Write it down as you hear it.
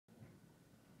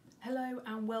Hello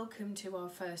and welcome to our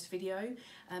first video.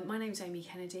 My name's Amy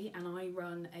Kennedy and I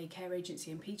run a care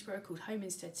agency in Peterborough called Home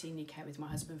Instead Senior Care with my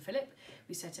husband Philip.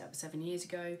 We set it up 7 years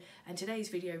ago, and today's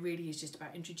video really is just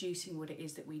about introducing what it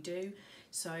is that we do.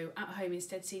 So at Home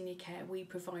Instead Senior Care we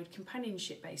provide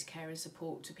companionship based care and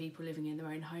support to people living in their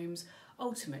own homes,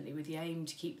 ultimately with the aim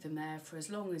to keep them there for as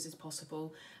long as is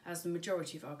possible, as the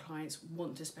majority of our clients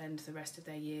want to spend the rest of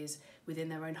their years within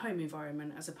their own home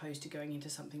environment as opposed to going into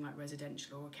something like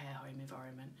residential or a care home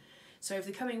environment. So over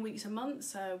the coming weeks and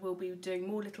months we'll be doing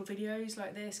more little videos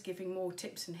like this, giving more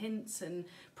tips and hints and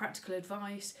practical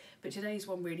advice, but today's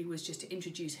one really was just to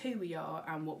introduce who we are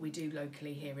and what we do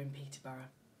locally here in Peterborough.